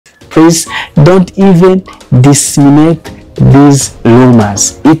please don't even disseminate these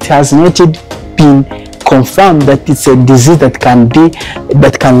rumors. It has not yet been confirmed that it's a disease that can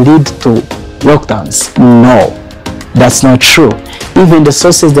lead to lockdowns. No, that's not true. Even the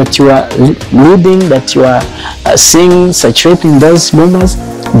sources that you are reading, that you are seeing saturating those rumors,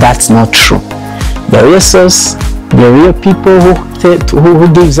 that's not true. The real source, the real people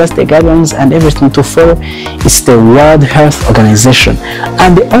who gives us the guidelines and everything to follow is the World Health Organization.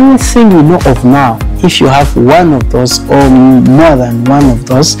 And the only thing we know of now, if you have one of those or more than one of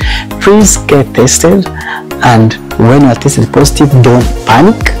those, please get tested. And when you are tested positive, don't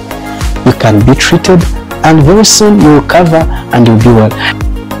panic. You can be treated, and very soon you will recover and you'll be well.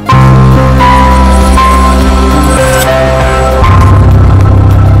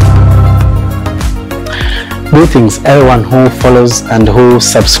 Greetings everyone who follows and who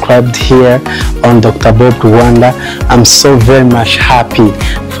subscribed here on Dr. Bob Rwanda. I'm so very much happy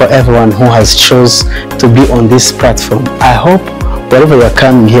for everyone who has chose to be on this platform. I hope whatever you're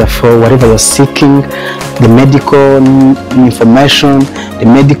coming here for, whatever you're seeking, the medical information, the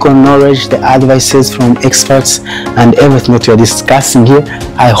medical knowledge, the advices from experts, and everything that we are discussing here,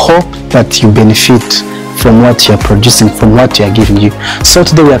 I hope that you benefit from what you are producing, from what you are giving you. So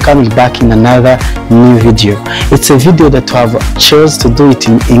today we are coming back in another new video. It's a video that I have chose to do it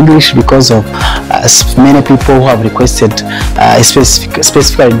in English because of many people who have requested,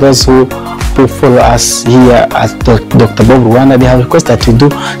 specifically those who follow us here at Dr. Bob Rwanda. They have requested that we do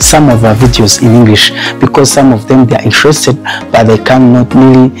some of our videos in English because some of them, they are interested, but they cannot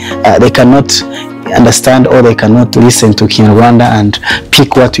really, they cannot understand, or they cannot listen to Kinyarwanda and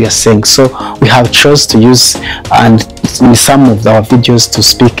pick what we are saying. So we have chose to use and in some of our videos to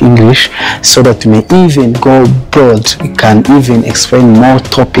speak English, so that we may even go broad. We can even explain more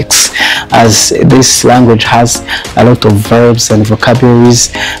topics, as this language has a lot of verbs and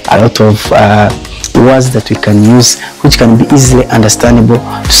vocabularies, a lot of words that we can use, which can be easily understandable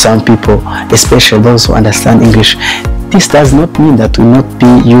to some people, especially those who understand English. This does not mean that we will not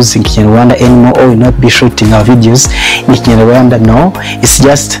be using Kinyarwanda anymore, or will not be shooting our videos in Kinyarwanda. No, it's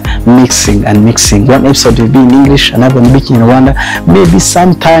just mixing and mixing. One episode will be in English, another will be Kinyarwanda. Maybe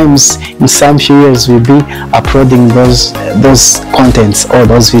sometimes in some few years we'll be uploading those contents or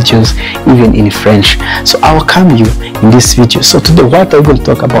those videos even in French. So I will come you in this video. So today, what are we going to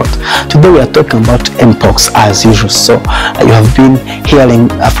talk about? Today we are talking about Mpox as usual. So you have been hearing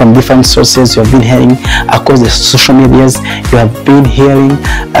from different sources. You have been hearing across the social media. You have been hearing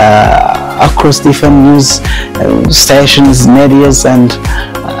across different news stations, medias, and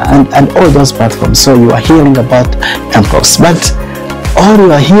all those platforms. So you are hearing about Mpox, but all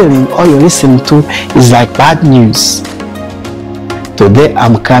you are hearing, all you're listening to is like bad news. Today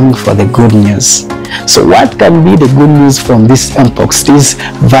I'm coming for the good news. So what can be the good news from this Mpox, this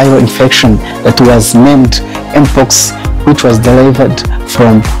viral infection that was named Mpox, which was derived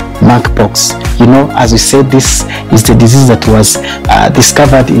from Mpox? You know, as we said, this is the disease that was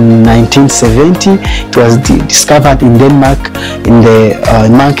discovered in 1970. It was discovered in Denmark, in the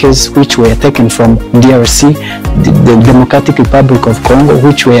monkeys which were taken from DRC, the Democratic Republic of Congo,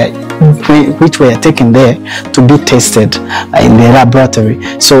 which were taken there to be tested in the laboratory.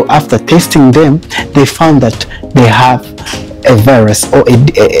 So after testing them, they found that they have a virus or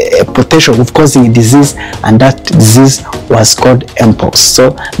a potential of causing a disease, and that disease was called Mpox. So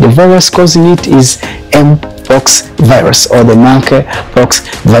the virus causing it is Mpox virus, or the monkeypox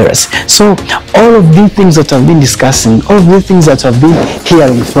virus. So all of these things that I've been discussing, all of these things that I've been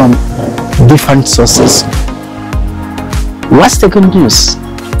hearing from different sources, what's the good news?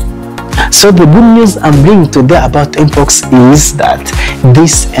 So the good news I'm bringing today about Mpox is that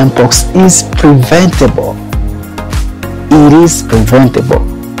this Mpox is preventable. It is preventable.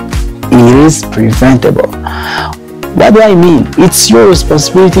 It is preventable. What do I mean? It's your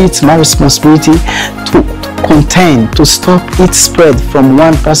responsibility, it's my responsibility to contain, to stop its spread from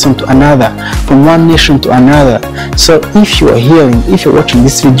one person to another, from one nation to another. So if you are hearing, if you're watching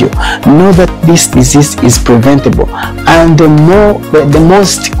this video, know that this disease is preventable. And the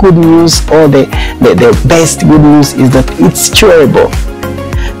most good news, or the best good news, is that it's curable.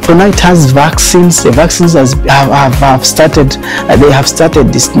 For now, it has vaccines. The vaccines have started. They have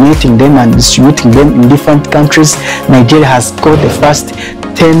started disseminating them and distributing them in different countries. Nigeria has got the first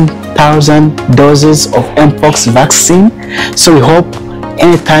 10,000 doses of Mpox vaccine. So we hope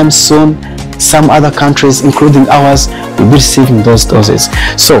anytime soon some other countries, including ours, will be receiving those doses.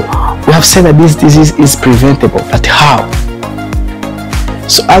 So we have said that this disease is preventable. But how?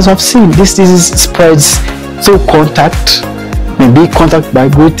 So as I've seen, this disease spreads through contact. Maybe contact by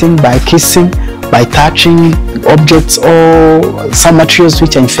greeting, by kissing, by touching objects or some materials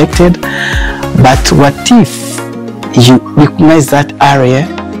which are infected. But what if you recognize that area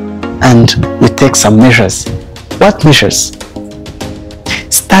and you take some measures? What measures?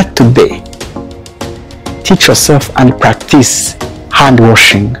 Start today. Teach yourself and practice hand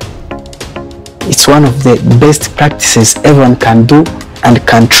washing. It's one of the best practices everyone can do and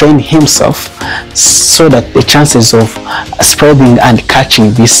can train himself so that the chances of spreading and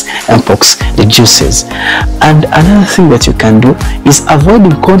catching this Mpox reduces. And another thing that you can do is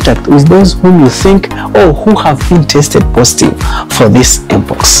avoiding contact with those whom you think or who have been tested positive for this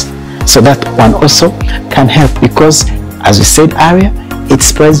Mpox. So that one also can help, because as we said earlier, it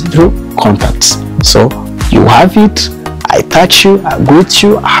spreads through contacts. So you have it, I touch you, I greet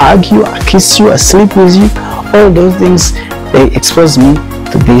you, I hug you, I kiss you, I sleep with you, all those things, they expose me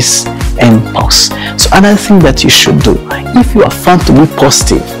to this Mpox. So another thing that you should do, if you are found to be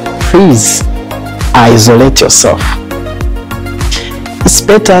positive, please isolate yourself. It's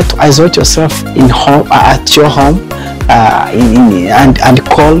better to isolate yourself in home, at your home, and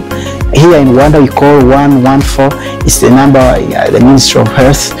call. Here in Rwanda, we call 114. It's the number, the Ministry of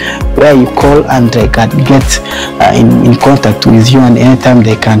Health, where you call and they can get in contact with you, and anytime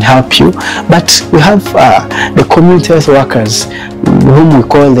they can help you. But we have the community health workers, whom we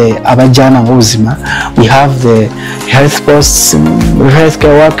call the Abajana Muzima. We have the health posts,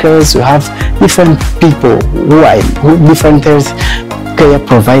 healthcare workers. We have different people who different health care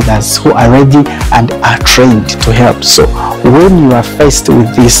providers who are ready and are trained to help. So when you are faced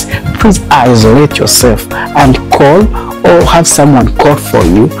with this, please isolate yourself and call or have someone call for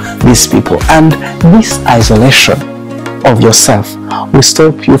you these people. And this isolation of yourself will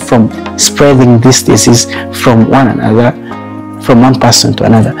stop you from spreading this disease from one another, from one person to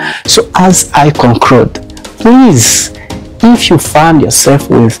another. So as I conclude, please, if you find yourself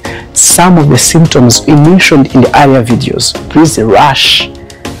with some of the symptoms we mentioned in the earlier videos, please rush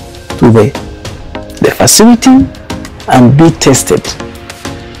to the facility and be tested.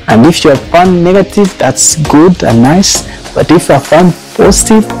 And if you are found negative, that's good and nice. But if you are found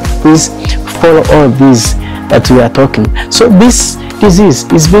positive, please follow all these that we are talking. So this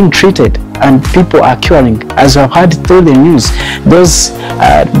disease is being treated and people are curing. As I've heard through the news, those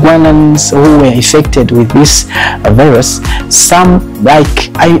Rwandans who were infected with this virus, some, like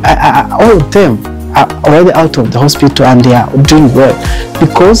all of them are already out of the hospital and they are doing well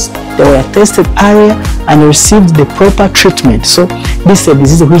because they were tested earlier and received the proper treatment. So this is a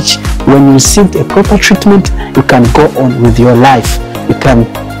disease which, when you receive a proper treatment, you can go on with your life. You can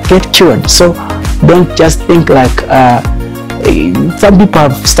get cured. So don't just think like some people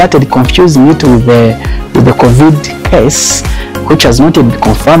have started confusing it with the COVID case, which has not yet been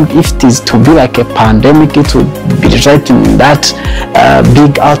confirmed. If it is to be like a pandemic, it will be right in that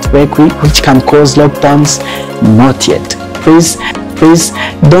big outbreak which can cause lockdowns. Not yet. Please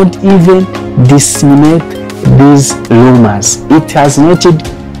don't even disseminate these rumors. It has not yet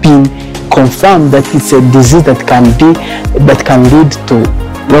been confirmed that it's a disease that can lead to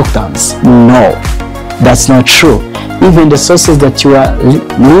lockdowns. No, that's not true. Even the sources that you are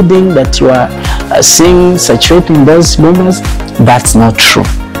reading, that you are seeing saturating those rumors, that's not true.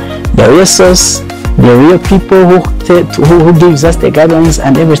 The real source, the real people who gives us the guidelines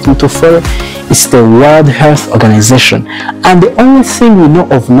and everything to follow is the World Health Organization. And the only thing we know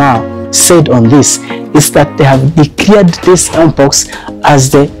of now said on this is that they have declared this Mpox as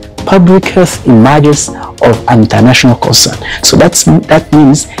the public health emergency of an international concern. So that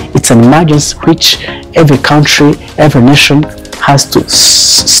means it's an emergency which every country, every nation has to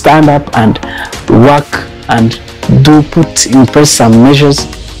stand up and work and put in place some measures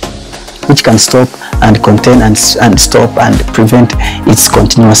which can stop and contain and stop and prevent its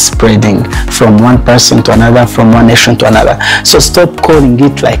continuous spreading from one person to another, from one nation to another. So stop calling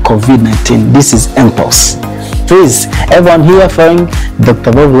it like COVID-19. This is Mpox. Please, everyone here following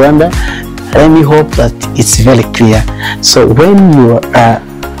Dr. Bob Rwanda, let me hope that it's very clear. So when you are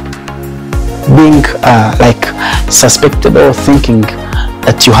being like suspected or thinking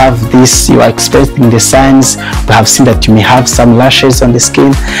that you have this, you are experiencing the signs, we have seen that you may have some rashes on the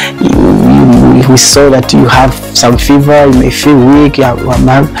skin, we saw that you have some fever, you may feel weak, we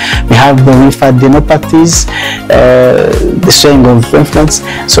have the lymphadenopathies, the swelling of lymph nodes.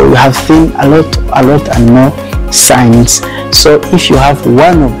 So we have seen a lot and more signs. So if you have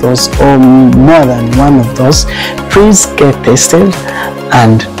one of those or more than one of those, please get tested.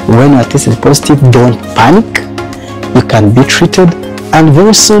 And when you are tested positive, don't panic. You can be treated and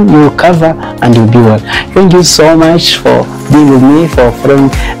very soon you will recover and you'll be well. Thank you so much for being with me, for following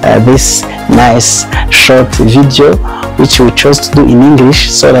this nice short video which we chose to do in English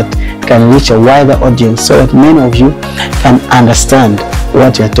so that it can reach a wider audience, so that many of you can understand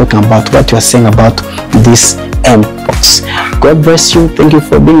what we are talking about, what we are saying about this Mpox. God bless you. Thank you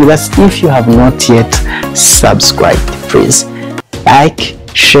for being with us. If you have not yet subscribed, please like,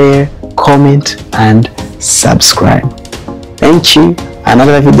 share, comment and subscribe. Thank you.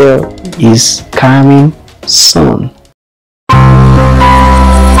 Another video is coming soon.